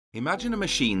Imagine a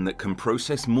machine that can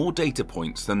process more data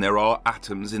points than there are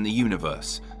atoms in the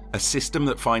universe. A system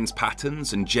that finds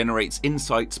patterns and generates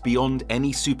insights beyond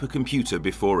any supercomputer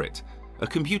before it. A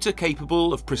computer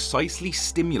capable of precisely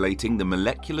stimulating the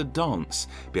molecular dance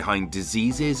behind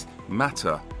diseases,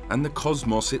 matter, and the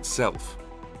cosmos itself.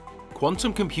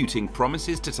 Quantum computing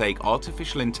promises to take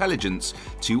artificial intelligence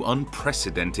to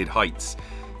unprecedented heights.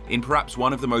 In perhaps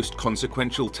one of the most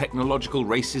consequential technological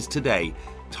races today,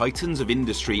 titans of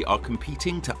industry are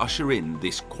competing to usher in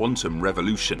this quantum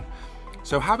revolution.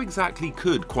 So how exactly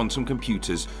could quantum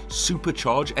computers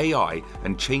supercharge AI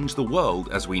and change the world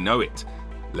as we know it?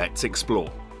 Let's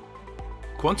explore.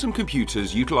 Quantum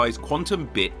computers utilize quantum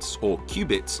bits or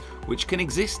qubits, which can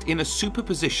exist in a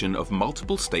superposition of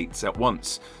multiple states at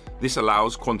once. This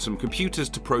allows quantum computers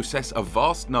to process a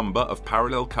vast number of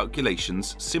parallel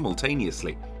calculations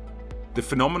simultaneously. The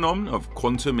phenomenon of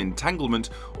quantum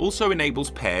entanglement also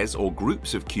enables pairs or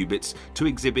groups of qubits to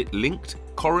exhibit linked,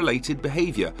 correlated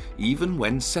behavior, even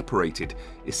when separated,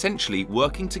 essentially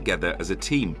working together as a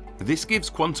team. This gives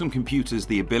quantum computers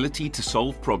the ability to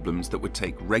solve problems that would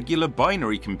take regular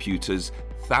binary computers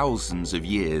thousands of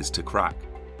years to crack.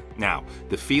 Now,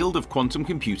 the field of quantum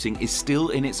computing is still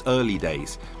in its early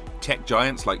days. Tech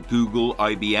giants like Google,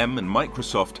 IBM, and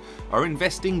Microsoft are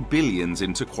investing billions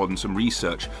into quantum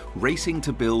research, racing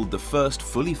to build the first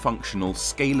fully functional,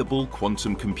 scalable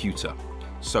quantum computer.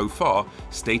 So far,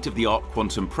 state-of-the-art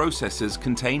quantum processors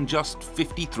contain just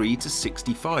 53 to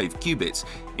 65 qubits.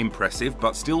 Impressive,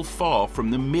 but still far from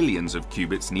the millions of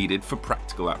qubits needed for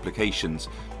practical applications.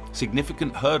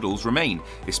 Significant hurdles remain,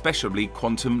 especially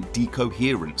quantum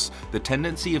decoherence, the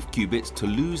tendency of qubits to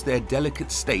lose their delicate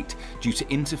state due to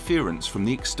interference from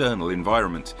the external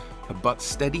environment. But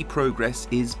steady progress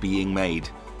is being made.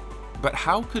 But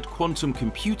how could quantum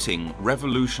computing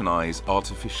revolutionize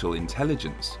artificial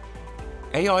intelligence?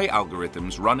 AI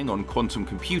algorithms running on quantum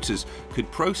computers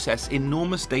could process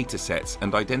enormous datasets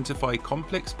and identify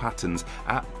complex patterns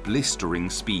at blistering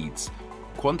speeds.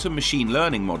 Quantum machine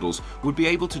learning models would be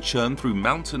able to churn through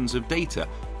mountains of data,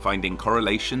 finding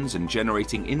correlations and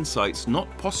generating insights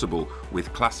not possible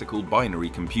with classical binary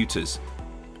computers.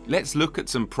 Let's look at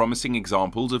some promising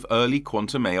examples of early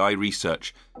quantum AI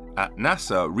research. At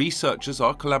NASA, researchers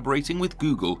are collaborating with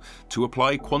Google to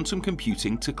apply quantum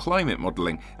computing to climate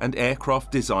modeling and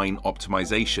aircraft design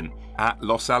optimization. At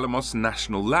Los Alamos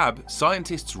National Lab,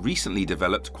 scientists recently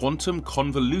developed quantum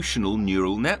convolutional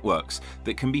neural networks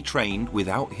that can be trained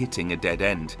without hitting a dead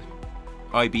end.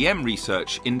 IBM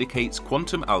research indicates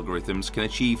quantum algorithms can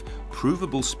achieve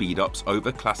provable speedups over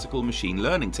classical machine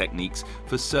learning techniques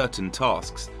for certain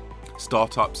tasks.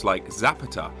 Startups like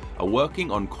Zapata are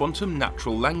working on quantum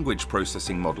natural language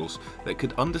processing models that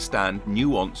could understand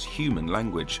nuanced human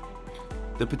language.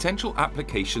 The potential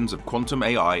applications of quantum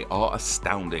AI are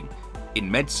astounding. In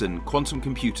medicine, quantum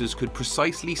computers could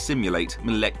precisely simulate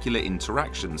molecular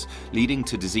interactions, leading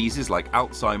to diseases like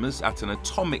Alzheimer's at an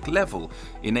atomic level,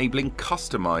 enabling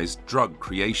customized drug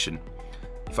creation.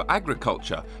 For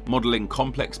agriculture, modeling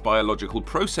complex biological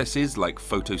processes like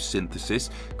photosynthesis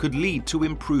could lead to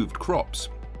improved crops.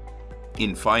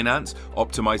 In finance,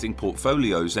 optimizing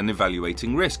portfolios and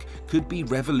evaluating risk could be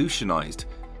revolutionized.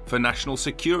 For national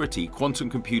security, quantum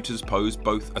computers pose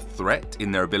both a threat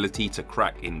in their ability to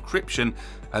crack encryption,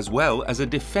 as well as a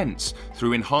defense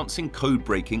through enhancing code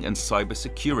breaking and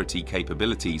cybersecurity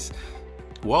capabilities.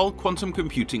 While quantum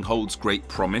computing holds great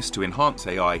promise to enhance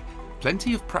AI,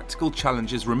 plenty of practical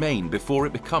challenges remain before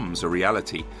it becomes a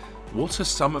reality. What are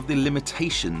some of the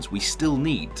limitations we still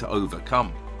need to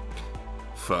overcome?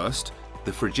 First,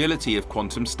 the fragility of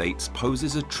quantum states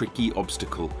poses a tricky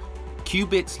obstacle.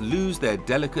 Qubits lose their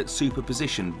delicate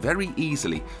superposition very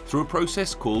easily through a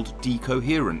process called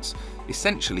decoherence.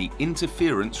 Essentially,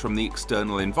 interference from the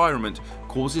external environment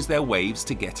causes their waves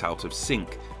to get out of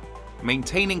sync.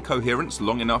 Maintaining coherence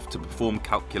long enough to perform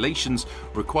calculations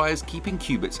requires keeping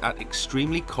qubits at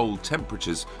extremely cold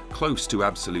temperatures close to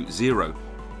absolute zero.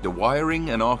 The wiring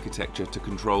and architecture to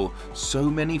control so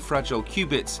many fragile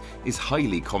qubits is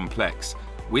highly complex.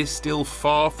 We're still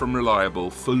far from reliable,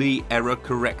 fully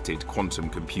error-corrected quantum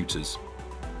computers.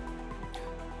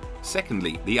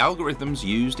 Secondly, the algorithms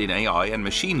used in AI and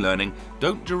machine learning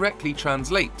don't directly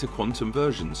translate to quantum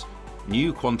versions.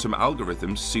 New quantum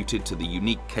algorithms suited to the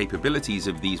unique capabilities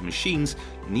of these machines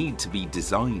need to be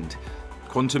designed.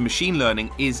 Quantum machine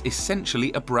learning is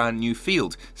essentially a brand new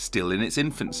field, still in its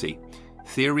infancy.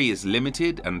 Theory is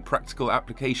limited and practical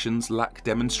applications lack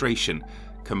demonstration.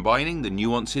 Combining the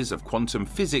nuances of quantum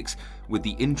physics with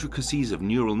the intricacies of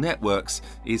neural networks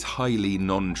is highly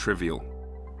non-trivial.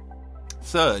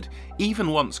 Third, even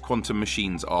once quantum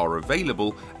machines are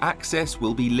available, access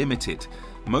will be limited.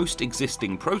 Most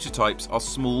existing prototypes are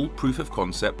small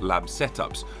proof-of-concept lab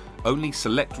setups. Only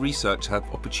select research have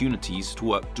opportunities to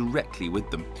work directly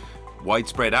with them.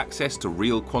 Widespread access to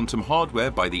real quantum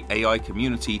hardware by the AI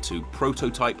community to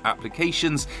prototype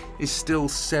applications is still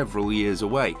several years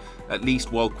away, at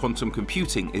least while quantum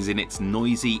computing is in its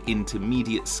noisy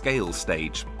intermediate scale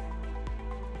stage.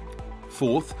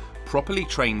 Fourth, properly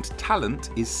trained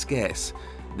talent is scarce.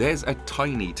 There's a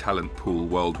tiny talent pool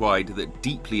worldwide that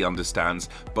deeply understands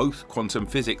both quantum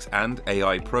physics and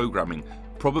AI programming,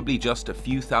 probably just a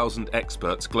few thousand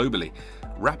experts globally.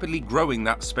 Rapidly growing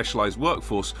that specialized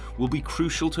workforce will be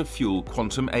crucial to fuel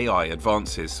quantum AI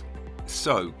advances.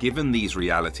 So, given these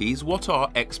realities, what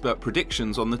are expert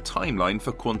predictions on the timeline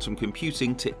for quantum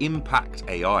computing to impact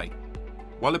AI?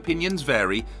 While opinions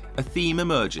vary, a theme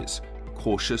emerges: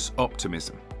 cautious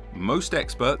optimism. Most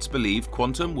experts believe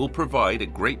quantum will provide a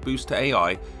great boost to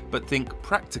AI, but think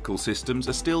practical systems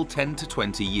are still 10 to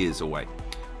 20 years away.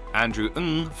 Andrew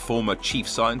Ng, former chief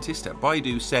scientist at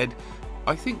Baidu, said,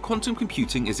 "I think quantum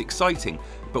computing is exciting,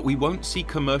 but we won't see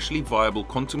commercially viable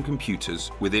quantum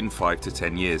computers within 5 to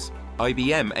 10 years.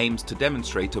 IBM aims to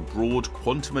demonstrate a broad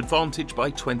quantum advantage by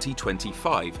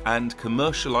 2025 and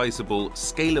commercializable,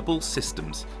 scalable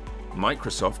systems.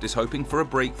 Microsoft is hoping for a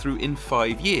breakthrough in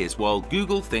 5 years, while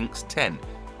Google thinks 10.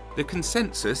 The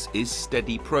consensus is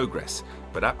steady progress,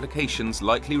 but applications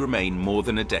likely remain more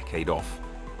than a decade off.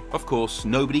 Of course,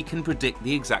 nobody can predict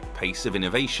the exact pace of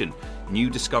innovation. New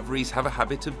discoveries have a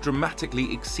habit of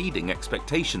dramatically exceeding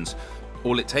expectations.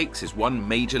 All it takes is one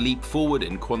major leap forward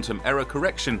in quantum error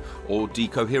correction or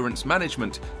decoherence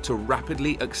management to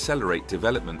rapidly accelerate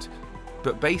development.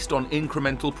 But based on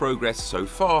incremental progress so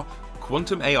far,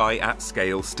 quantum AI at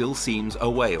scale still seems a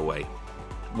way away.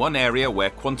 One area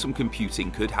where quantum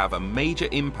computing could have a major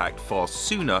impact far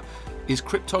sooner is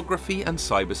cryptography and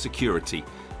cybersecurity.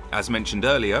 As mentioned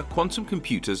earlier, quantum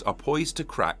computers are poised to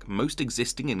crack most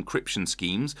existing encryption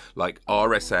schemes like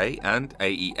RSA and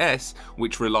AES,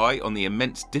 which rely on the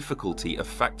immense difficulty of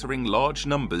factoring large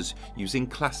numbers using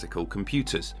classical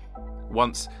computers.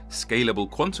 Once scalable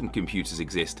quantum computers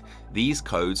exist, these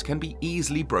codes can be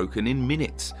easily broken in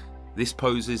minutes. This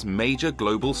poses major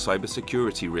global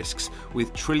cybersecurity risks,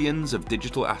 with trillions of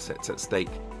digital assets at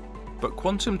stake. But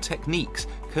quantum techniques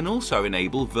can also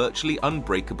enable virtually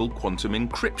unbreakable quantum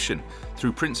encryption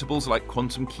through principles like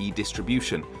quantum key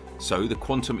distribution. So the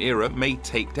quantum era may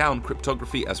take down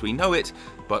cryptography as we know it,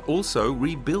 but also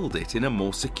rebuild it in a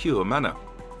more secure manner.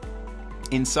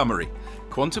 In summary,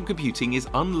 quantum computing is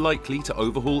unlikely to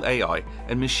overhaul AI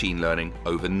and machine learning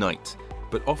overnight,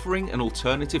 but offering an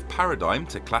alternative paradigm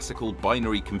to classical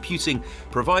binary computing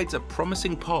provides a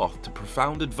promising path to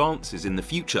profound advances in the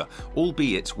future,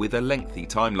 albeit with a lengthy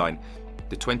timeline.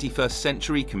 The 21st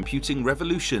century computing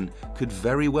revolution could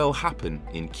very well happen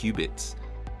in qubits.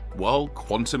 While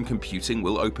quantum computing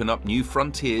will open up new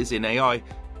frontiers in AI,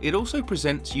 it also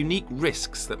presents unique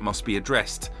risks that must be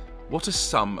addressed. What are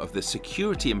some of the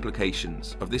security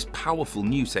implications of this powerful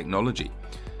new technology?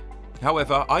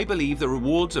 However, I believe the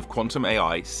rewards of quantum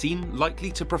AI seem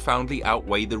likely to profoundly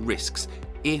outweigh the risks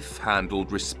if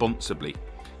handled responsibly.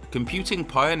 Computing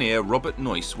pioneer Robert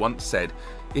Noyce once said,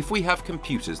 "If we have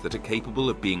computers that are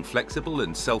capable of being flexible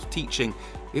and self-teaching,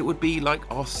 it would be like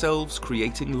ourselves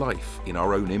creating life in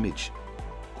our own image."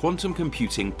 Quantum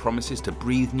computing promises to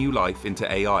breathe new life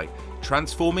into AI,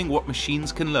 transforming what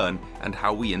machines can learn and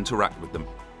how we interact with them.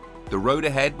 The road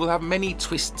ahead will have many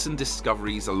twists and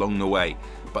discoveries along the way,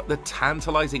 but the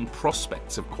tantalizing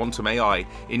prospects of quantum AI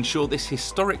ensure this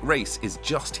historic race is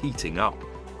just heating up.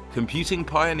 Computing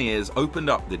pioneers opened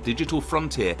up the digital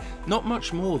frontier not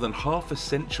much more than half a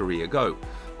century ago.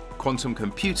 Quantum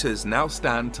computers now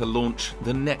stand to launch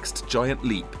the next giant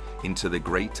leap into the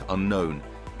great unknown.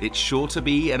 It's sure to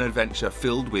be an adventure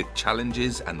filled with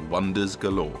challenges and wonders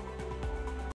galore.